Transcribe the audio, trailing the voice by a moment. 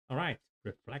All right,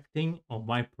 reflecting on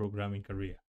my programming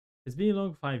career. It's been a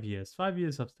long 5 years. 5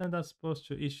 years of stand-ups,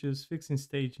 posture issues, fixing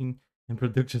staging and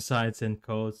production sites and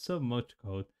code, so much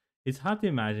code. It's hard to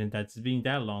imagine that it's been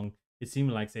that long. It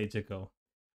seemed like age ago.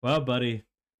 Well, buddy,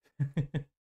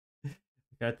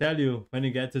 I tell you, when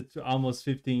you get to almost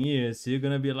 15 years, you're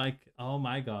gonna be like, oh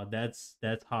my god, that's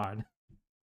hard.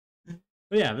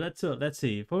 But yeah, let's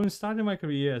see. From starting my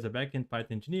career as a backend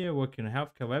Python engineer, working on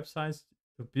healthcare websites,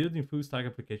 to building full stack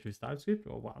applications with TypeScript.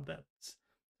 Oh wow, that's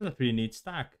a pretty neat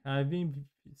stack. I've been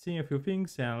seeing a few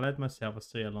things and I let myself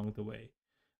astray along the way.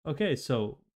 Okay,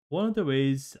 so one of the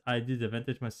ways I did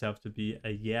advantage myself to be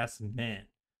a yes man.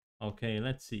 Okay,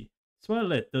 let's see.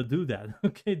 Spoil it, don't do that.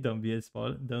 Okay, don't be a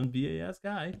yes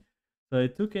guy. So I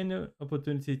took any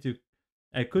opportunity to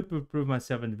I could prove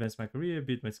myself and advance my career,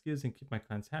 build my skills, and keep my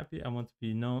clients happy. I want to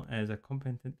be known as a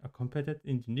competent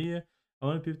engineer. I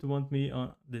want people to want me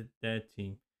on their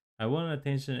team. I want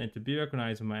attention and to be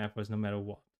recognized for my efforts no matter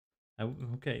what.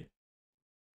 Okay.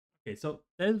 Okay, so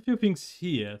there's a few things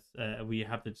here we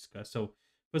have to discuss. So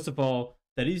first of all,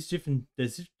 there's different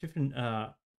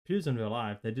periods in your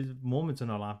life, there is moments in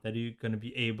your life that you're gonna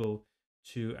be able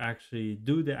to actually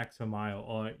do the extra mile,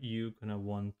 or you're gonna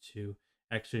want to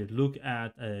actually look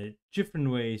at different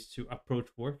ways to approach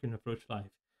work and approach life.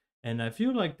 And I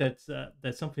feel like that's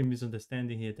something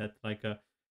misunderstanding here, that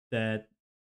that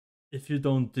if you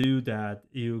don't do that,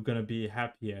 you're gonna be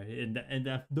happier, and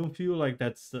I don't feel like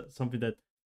that's something that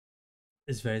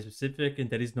is very specific, and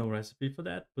there is no recipe for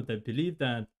that. But I believe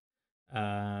that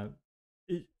uh,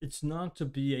 it's not to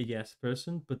be a yes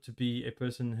person, but to be a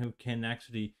person who can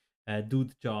actually do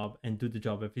the job and do the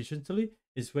job efficiently.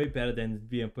 Is way better than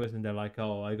be a person that like,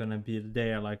 oh, I'm gonna be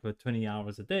there like for 20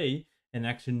 hours a day and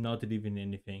actually not delivering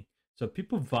anything. So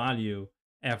people value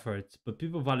efforts, but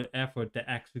people value effort that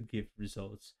actually give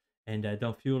results. And I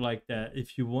don't feel like that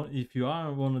if you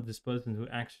are one of these persons who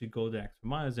actually go the extra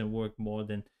miles and work more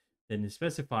than is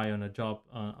specified on a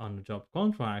on a job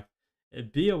contract,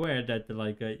 be aware that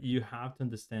you have to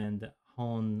understand that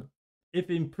on if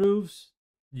it improves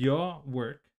your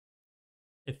work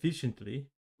efficiently,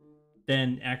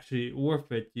 then actually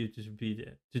worth it you to be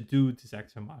there to do this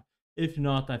extra mile. If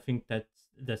not, I think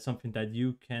that's something that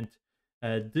you can't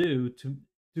do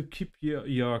to keep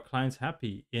your clients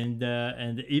happy. And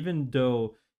even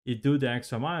though you do the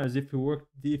extra miles, if the work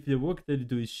that you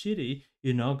do is shitty,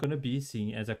 you're not gonna be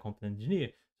seen as a competent engineer.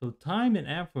 So time and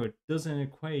effort doesn't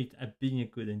equate at being a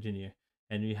good engineer,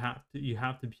 and you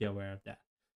have to be aware of that.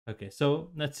 Okay, so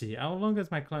let's see. How long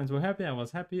as my clients were happy, I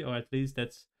was happy, or at least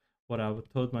that's what I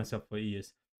told myself for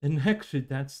years. And actually,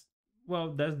 that's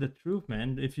the truth,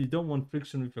 man. If you don't want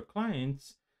friction with your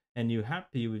clients and you're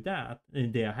happy with that,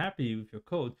 and they are happy with your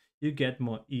code, you get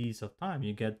more ease of time.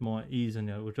 You get more ease on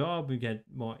your job. You get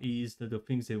more ease to the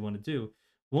things they want to do.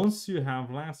 Once you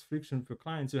have less friction with your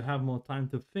clients, you have more time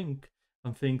to think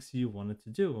on things you wanted to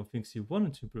do, on things you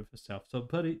wanted to improve yourself. So,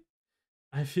 buddy,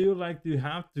 I feel like you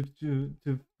have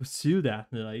to pursue that.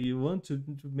 Like you want to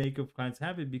make your clients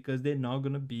happy because they're not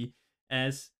gonna be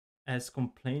as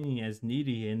complaining as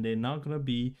needy, and they're not gonna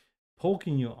be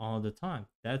poking you all the time.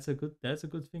 That's a good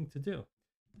thing to do.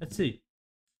 Let's see.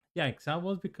 Yeah, because I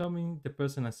was becoming the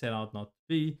person I set out not to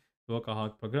be, the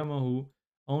workaholic programmer who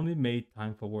only made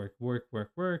time for work, work,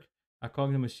 work, work. A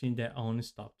cognitive machine that only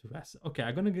stopped to rest. Okay,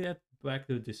 I'm gonna get back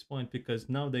to this point because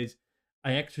nowadays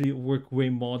I actually work way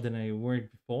more than I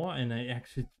worked before, and I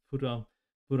actually put on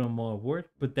more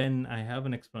work. But then I have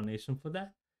an explanation for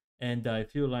that, and I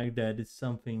feel like that is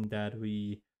something that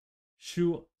we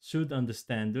should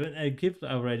understand. I give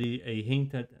already a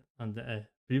hint on the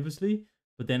previously,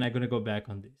 but then I'm gonna go back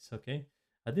on this. Okay,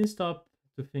 I didn't stop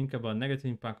to think about negative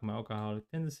impact on my alcoholic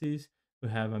tendencies to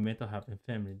have a mental health and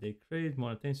family. They crave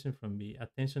more attention from me,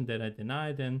 attention that I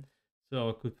denied them, so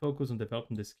I could focus on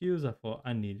developing the skills I thought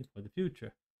I needed for the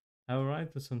future. I will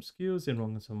write for some skills and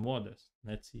run some orders.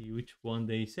 Let's see which one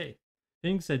they say.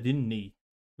 Things I didn't need.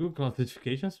 Google Cloud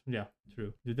certifications? Yeah,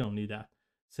 true. You don't need that.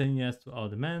 Saying yes to all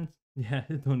demands? Yeah,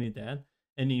 you don't need that.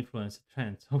 Any influencer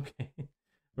trends? Okay.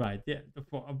 Right, yeah,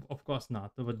 of course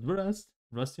not. But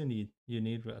Rust you need. You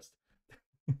need Rust.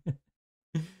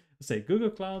 Say Google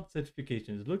Cloud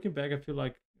certifications. Looking back, I feel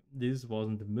like this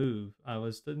wasn't the move. I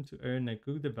was starting to earn a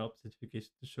Google Developer certification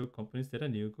to show companies that I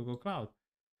knew Google Cloud.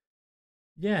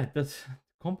 Yeah, that's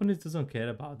companies doesn't care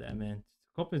about that, man.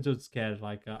 Companies just care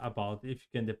about if you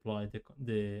can deploy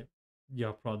the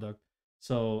your product.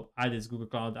 So either it's Google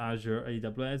Cloud, Azure,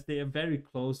 AWS, they are very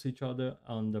close to each other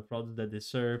on the product that they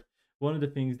serve. One of the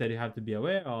things that you have to be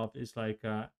aware of is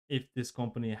if this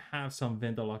company have some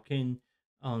vendor lock-in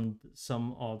on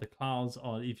some of the clouds,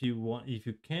 or if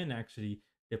you can actually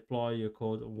deploy your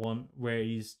code one where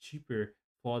it's cheaper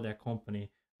for that company.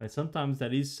 But sometimes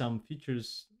there is some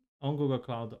features on Google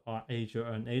Cloud or Azure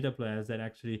or on AWS that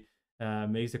actually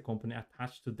makes the company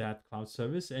attached to that cloud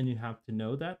service, and you have to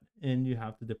know that and you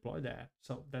have to deploy that.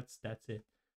 So that's it.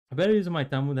 A better use of my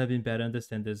time would have been better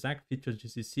understand the exact features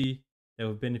GCC that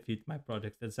would benefit my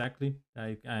project. Exactly.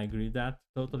 I agree with that.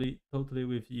 Totally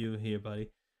with you here, buddy.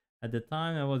 At the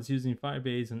time, I was using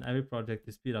Firebase on every project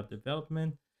to speed up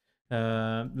development,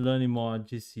 learning more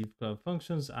GCC cloud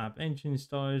functions, app engine,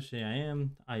 storage,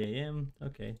 IAM.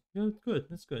 Okay, good.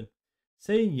 That's good.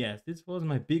 Saying yes, this was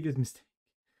my biggest mistake.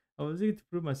 I was eager to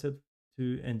prove myself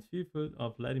to and fearful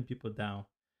of letting people down.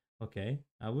 Okay,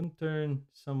 I wouldn't turn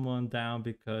someone down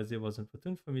because it was an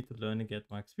opportunity for me to learn and get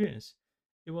more experience.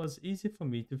 It was easy for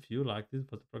me to feel like this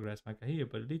was to progress my career,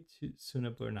 but it led to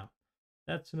sooner burnout.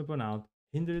 That sooner burnout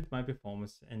hindered my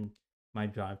performance and my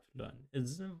drive to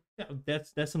learn. Yeah,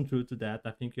 that's some truth to that.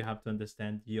 I think you have to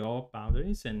understand your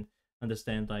boundaries and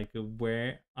understand like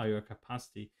where are your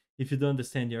capacity. If you don't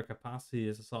understand your capacity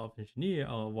as a software engineer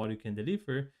or what you can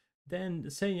deliver, then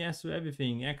saying yes to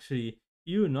everything actually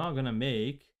you're not gonna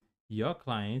make your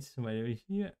clients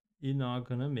you're not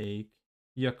gonna make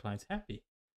your clients happy.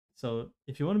 So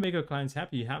if you want to make your clients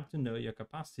happy, you have to know your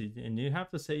capacity and you have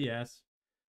to say yes.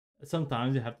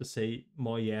 Sometimes you have to say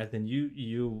more yes than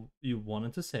you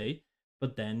wanted to say,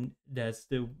 but then that's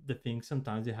the thing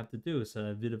sometimes you have to do. So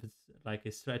a bit of like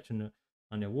a stretch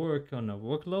on your work on a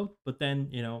workload, but then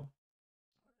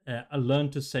I learn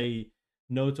to say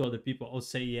no to other people or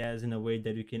say yes in a way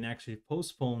that you can actually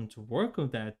postpone to work on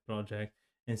that project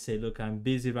and say, look, I'm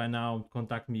busy right now,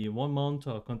 contact me in 1 month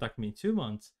or contact me in 2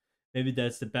 months. Maybe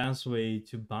that's the best way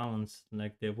to balance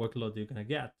like the workload you're gonna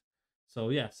get. So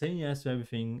yeah, saying yes to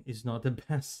everything is not the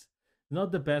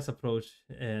best approach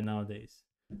nowadays.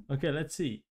 Okay, let's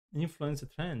see. Influencer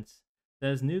trends.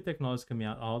 There's new technology coming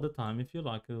out all the time. If you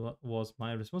like, it was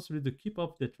my responsibility to keep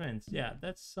up the trends. Yeah,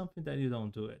 that's something that you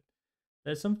don't do it.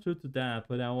 There's some truth to that,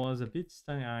 but I was a bit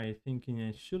starry-eyed thinking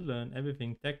I should learn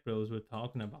everything tech bros were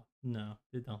talking about. No,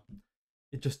 they don't.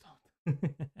 They just don't.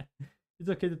 It's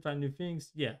okay to try new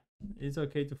things. Yeah, it's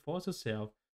okay to force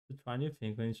yourself to try new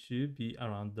things when you should be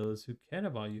around those who care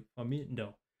about you. For me,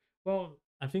 no. Well,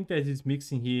 I think that he's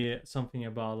mixing here something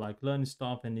about like learning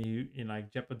stuff and he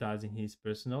like jeopardizing his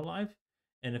personal life,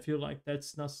 and I feel like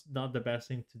that's not the best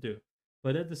thing to do.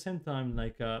 But at the same time,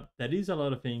 like there is a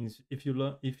lot of things if you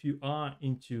learn if you are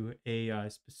into a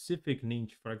specific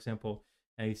niche. For example,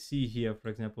 I see here, for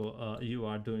example, you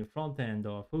are doing front end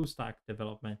or full stack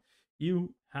development.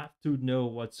 You have to know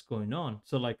what's going on.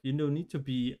 So like you don't need to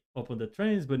be up on the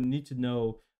trends, but you need to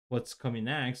know what's coming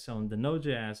next on the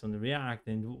Node.js, on the React,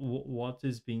 and what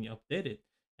is being updated.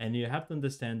 And you have to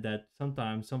understand that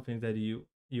sometimes something that you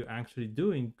actually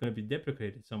doing going to be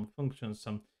deprecated. Some functions,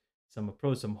 some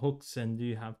approach, some hooks, and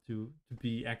you have to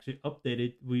be actually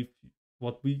updated with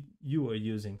what you are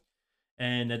using.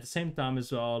 And at the same time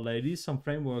as well, there is some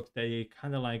frameworks that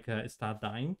kind of like start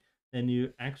dying, and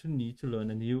you actually need to learn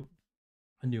a new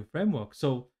framework.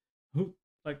 So who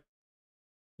like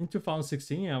in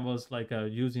 2016 I was like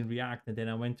using React, and then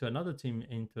I went to another team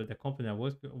into the company I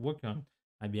was working on,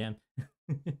 IBM.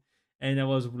 And I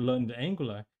was learning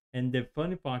Angular. And the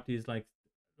funny part is like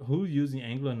who using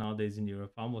Angular nowadays in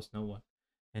Europe? Almost no one.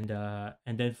 And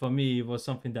then for me it was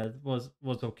something that was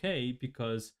okay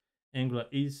because Angular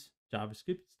is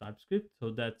JavaScript, it's TypeScript.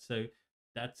 So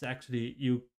that's actually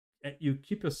you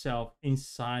keep yourself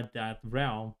inside that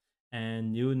realm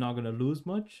and you're not gonna lose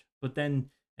much. But then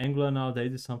Angular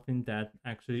nowadays is something that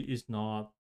actually is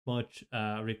not much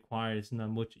required, it's not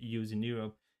much used in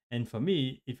Europe. And for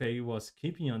me, if I was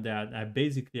keeping on that, I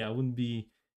wouldn't be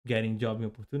getting job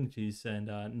opportunities and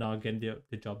not getting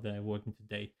the job that I'm working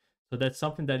today. So that's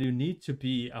something that you need to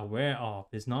be aware of.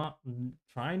 It's not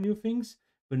trying new things,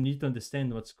 but you need to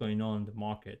understand what's going on in the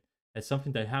market. That's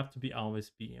something that you have to be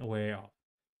always be aware of.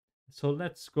 So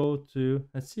let's go to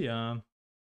let's see.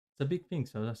 It's a big thing.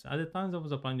 So at the times I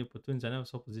was applying the opportunities, I never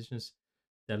saw positions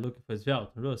that are looking for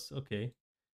Svelte, Rust. Okay,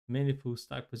 mainly full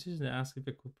stack positions. They ask if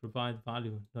I could provide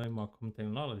value, knowing more common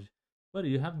technology. But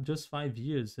you have just 5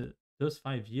 years. Just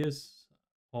 5 years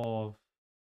of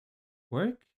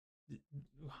work.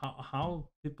 How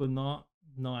people not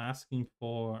asking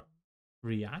for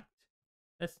React?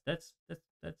 That's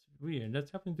weird.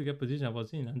 That's happening to get position I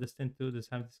was in. I understand too. There's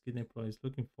have skilled employees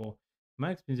looking for.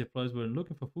 My experience, employees were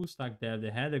looking for full stack dev. They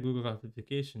had a Google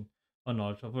certification or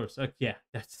knowledge of Rust. Yeah,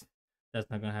 that's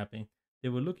not gonna happen. They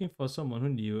were looking for someone who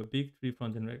knew a big three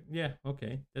front end. Yeah,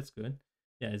 okay, that's good.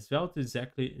 Yeah, Svelte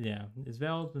exactly. Yeah,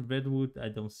 Svelte, Redwood. I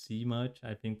don't see much.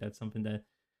 I think that's something that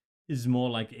is more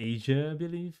like Asia, I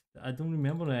believe. I don't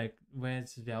remember like where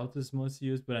Svelte is most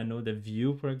used, but I know that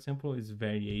Vue, for example, is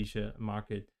very Asia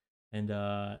market. And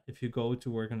if you go to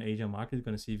work on Asia market, you're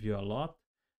gonna see Vue a lot,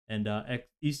 and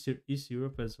East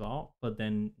Europe as well, but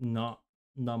then not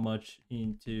much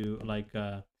into like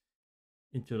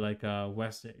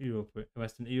Western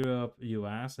Europe,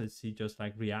 US. I see just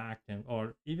like React and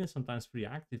or even sometimes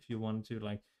React if you want to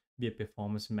like be a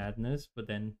performance madness, but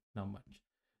then not much.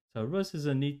 So Rust is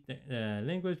a neat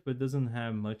language, but doesn't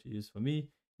have much use for me.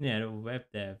 Yeah, web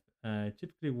dev.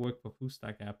 Typically work for full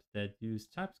stack apps that use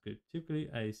TypeScript. Typically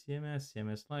a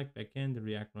CMS like backend,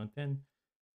 React frontend.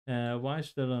 Why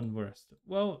should I learn Rust?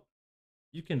 Well,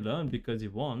 you can learn because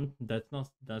you want. That's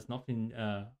nothing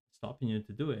stopping you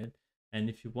to do it. And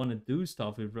if you want to do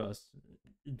stuff with Rust,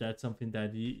 that's something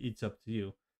that it's up to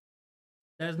you.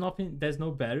 There's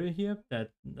no barrier here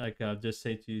that like just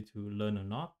say to you to learn or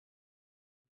not.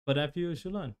 But I feel you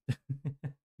should learn.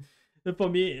 For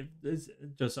me, it's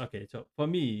just okay. So for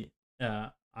me,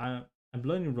 I'm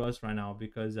learning Rust right now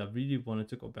because I really wanted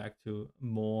to go back to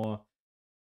more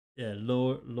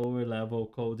lower level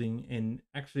coding, and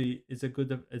actually it's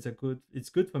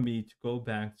good for me to go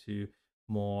back to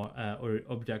more or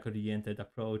object oriented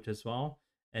approach as well.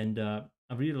 And I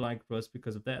really like Rust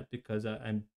because of that, because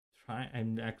I'm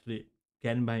actually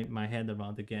getting my head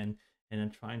around again, and I'm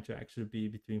trying to actually be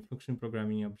between function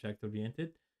programming and object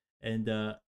oriented.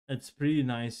 And it's pretty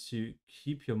nice to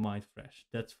keep your mind fresh.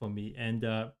 That's for me. And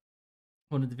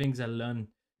one of the things I learned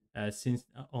since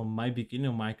on my beginning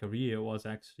of my career was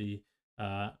actually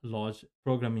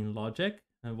programming logic.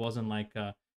 It wasn't like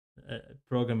a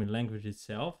programming language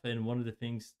itself. And one of the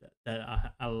things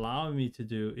that allow me to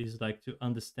do is like to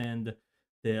understand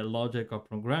the logic of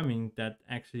programming that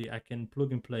actually I can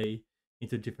plug and play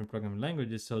into different programming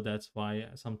languages. So that's why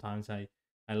sometimes I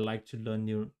like to learn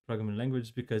new programming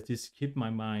languages, because this keep my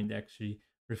mind actually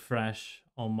refresh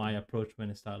on my approach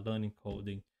when I start learning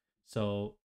coding.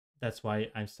 So that's why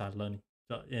I started learning.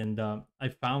 So, and I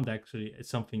found actually it's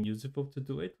something useful to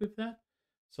do it with that.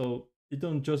 So you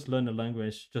don't just learn a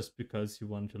language just because you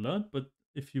want to learn, but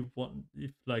if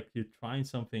like you're trying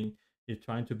something, you're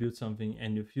trying to build something,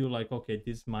 and you feel like, okay,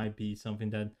 this might be something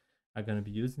that I'm gonna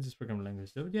be using this programming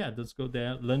language. So yeah, let's go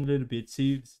there, learn a little bit,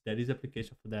 see if there is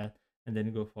application for that, and then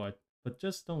you go for it. But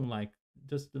just don't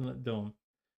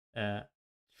uh,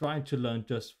 trying to learn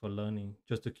just for learning,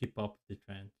 just to keep up with the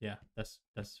trend. Yeah, that's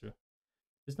true.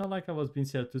 It's not like I was being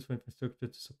set up for infrastructure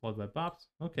to support web apps.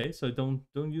 Okay, so don't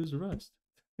use Rust.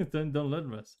 Don't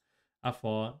learn Rust. I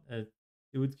thought it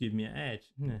would give me an edge.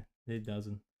 Nah, it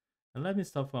doesn't. And let me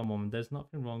stop for a moment. There's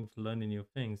nothing wrong with learning new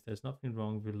things. There's nothing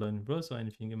wrong with learning Rust or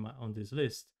anything on this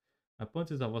list. My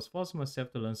point is I was forcing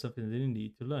myself to learn something I didn't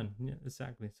need to learn. Yeah,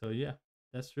 exactly. So yeah,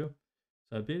 that's true.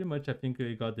 So pretty much I think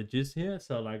we got the gist here.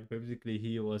 So like basically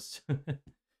he was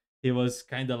he was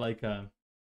kind of like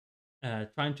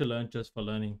trying to learn just for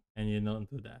learning, and you don't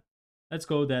do that. Let's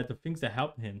go there. The things that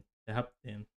helped him.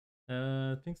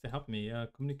 Things that helped me.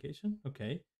 Communication.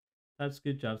 Okay.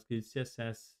 TypeScript, JavaScript,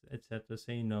 CSS, etc.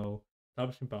 Saying no.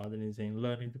 Establishing boundaries and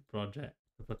learning the project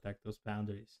to protect those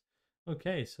boundaries.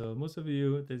 Okay, so most of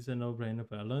you, this is a no-brainer,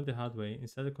 but I learned the hard way.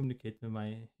 Instead of communicating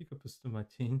my hiccups to my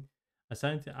team, I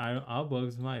started to iron our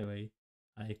bugs my way.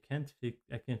 I can't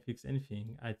fix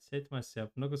anything. I'd say to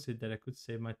myself, I'm not gonna say that I could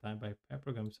save my time by pair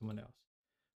programming someone else.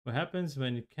 What happens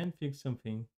when you can't fix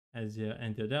something and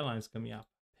your deadline is coming up?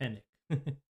 Panic.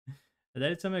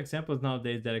 There are some examples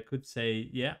nowadays that I could say,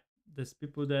 yeah, there's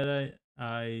people that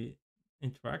I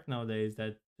interact nowadays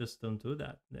that just don't do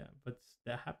that. Yeah, but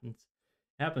that happens.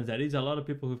 Happens. There is a lot of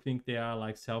people who think they are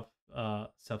like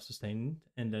self-sustained,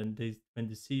 and then they when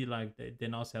they see like they're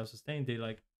not self-sustained,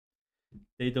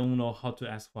 they don't know how to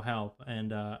ask for help,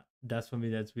 and that's for me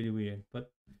that's really weird.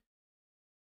 But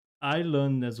I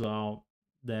learned as well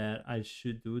that I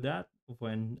should do that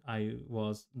when I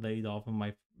was laid off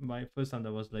on my first time that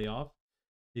I was laid off,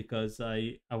 because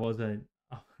I wasn't.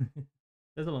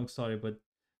 That's a long story, but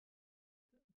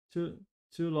too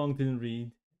too long didn't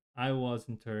read. I was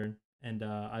intern, and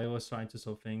I was trying to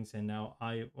solve things, and now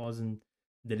I wasn't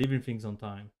delivering things on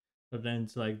time. But then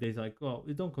it's like they're like, well,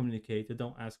 you don't communicate, you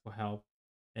don't ask for help,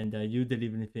 and you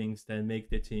delivering things that make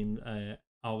the team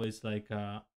always like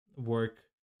work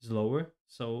slower.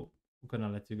 So I'm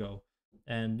gonna let you go,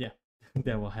 and yeah,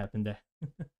 that will happen there.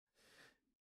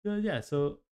 So yeah,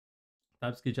 so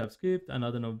TypeScript, JavaScript,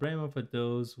 another no-brainer for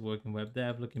those working web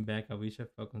dev. Looking back, I wish I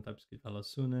focused on TypeScript a lot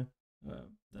sooner.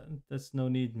 That's no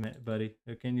need, buddy.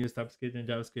 You can use TypeScript and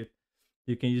JavaScript.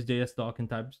 You can use JSDoc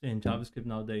and JavaScript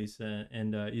nowadays,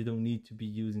 and you don't need to be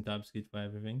using TypeScript for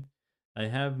everything. I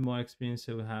have more experience,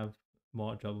 so have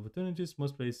more job opportunities.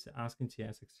 Most places asking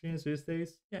TS experience these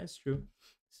days. Yeah, it's true.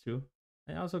 It's true.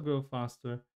 And also grow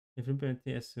faster. If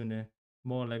implementing as sooner,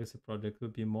 more legacy project will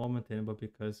be more maintainable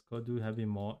because code will have been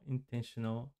more in,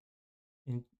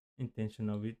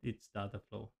 intentional with its data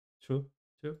flow. True,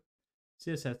 true.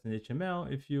 CSS and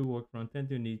HTML, if you work front end,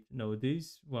 you need to know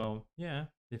these. Well, yeah,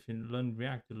 if you learn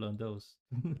React, you learn those.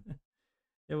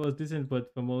 It was decent,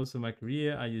 but for most of my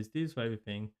career, I use these for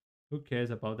everything. Who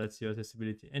cares about that SEO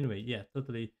accessibility? Anyway, yeah,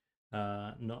 totally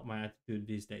not my attitude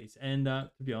these days. And to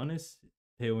be honest,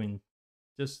 Tailwind,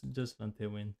 just learn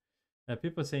Tailwind.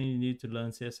 People saying you need to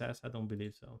learn CSS, I don't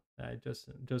believe so. I just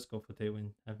go for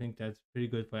Tailwind. I think that's pretty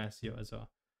good for SEO as well.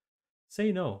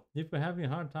 Say no. If you're having a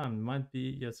hard time, it might be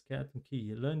your skeleton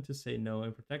key. Learn to say no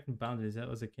and protecting boundaries. That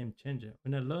was a game changer.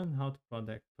 When I learned how to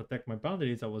protect my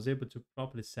boundaries, I was able to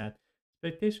properly set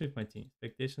expectations with my team.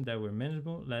 Expectations that were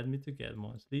manageable led me to get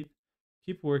more sleep,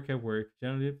 keep work at work,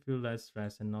 generally feel less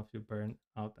stress, and not feel burned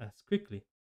out as quickly.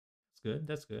 That's good.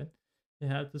 That's good. You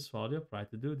have to swallow your pride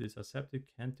to do this. Accept you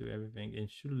can't do everything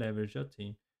and should leverage your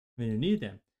team when you need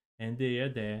them. And they are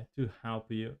there to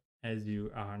help you as you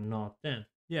are not them.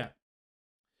 Yeah,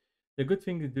 the good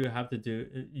thing that you have to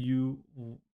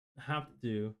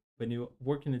do when you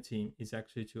work in a team is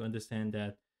actually to understand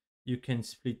that you can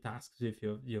split tasks with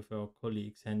your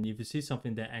colleagues, and if you see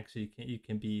something that actually you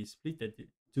can be split, that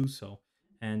do so.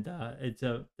 And it's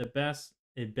a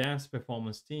best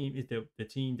performance team is the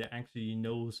team that actually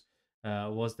knows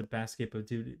what's the best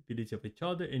capability of each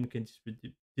other and can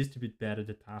distribute better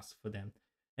the tasks for them.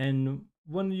 And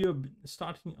when you're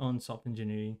starting on software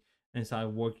engineering and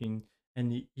start working,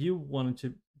 and you wanted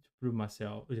to prove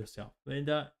myself yourself, and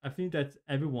I think that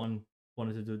everyone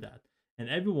wanted to do that, and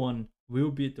everyone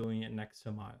will be doing it next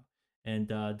mile, and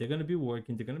they're gonna be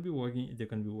working,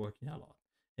 a lot.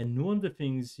 And one of the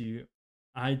things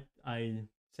I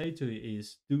say to you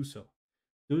is do so,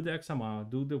 do the extra mile,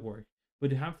 do the work,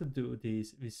 but you have to do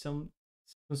this with some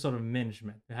sort of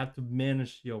management. You have to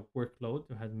manage your workload,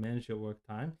 you have to manage your work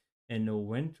time, and know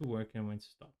when to work and when to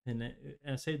stop. And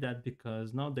I say that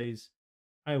because nowadays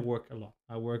I work a lot.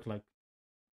 I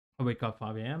wake up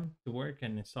 5 a.m. to work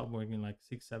and I stop working like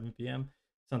 6, 7 p.m.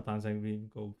 Sometimes I even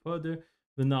go further.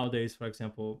 But nowadays, for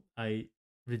example, I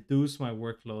reduce my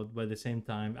workload, but at the same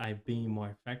time, I be more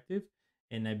effective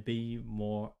and I be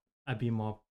more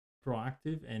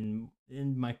proactive, and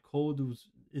my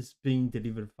is being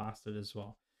delivered faster as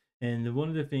well. And one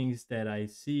of the things that I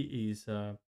see is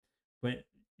when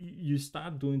you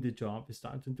start doing the job, you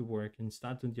start doing the work, and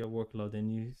start doing your workload,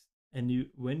 and you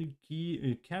when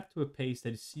you cap to a pace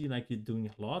that you see like you're doing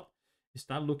a lot, you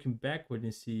start looking backward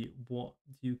and see what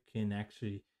you can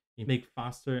actually make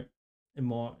faster and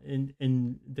more,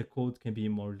 and the code can be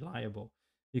more reliable.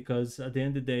 Because at the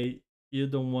end of the day, you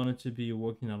don't want it to be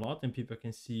working a lot and people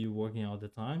can see you working all the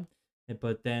time.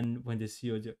 But then when they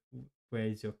see where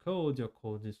is your code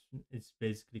is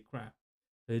basically crap.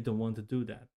 They don't want to do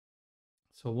that.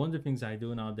 So one of the things I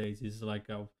do nowadays is like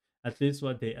at least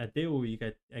a day a week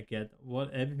I get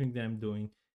what everything that I'm doing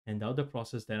and the other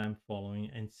process that I'm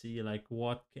following, and see like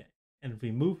and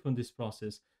remove from this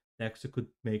process that actually could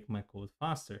make my code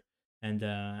faster. And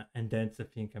that's the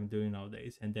thing I'm doing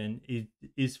nowadays. And then it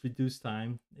is reduced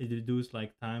time. It reduced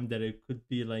like time that it could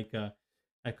be like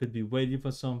I could be waiting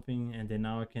for something, and then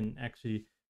now I can actually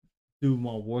do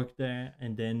more work there,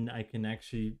 and then I can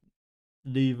actually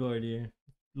leave earlier,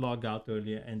 log out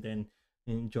earlier, and then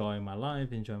enjoy my life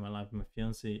with my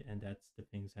fiance. And that's the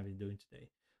things I've been doing today.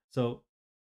 So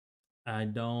I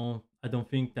don't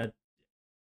think that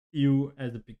you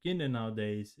as a beginner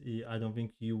nowadays, I don't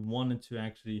think you wanted to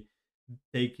actually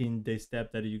taking the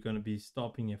step that you're going to be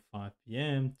stopping at 5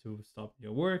 p.m. to stop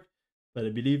your work. But I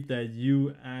believe that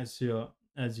you, as you're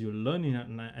learning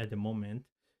at the moment,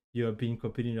 you're being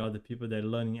competing with other people that are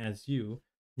learning as you.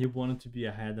 You wanted to be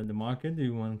ahead of the market.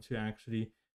 You want to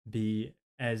actually be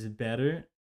as better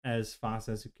as fast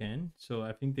as you can. So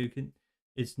I think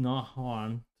it's not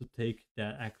hard to take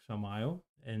that extra mile,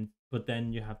 but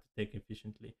then you have to take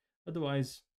efficiently.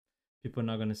 Otherwise, people are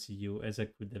not going to see you as a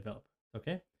good developer.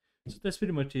 Okay. So that's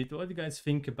pretty much it. What do you guys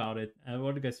think about it?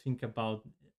 What do you guys think about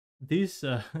these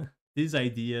these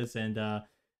ideas, and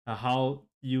how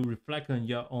you reflect on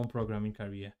your own programming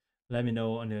career? Let me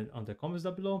know on the comments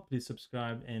down below. Please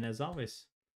subscribe, and as always,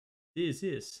 this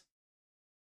is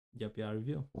JPR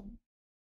Review.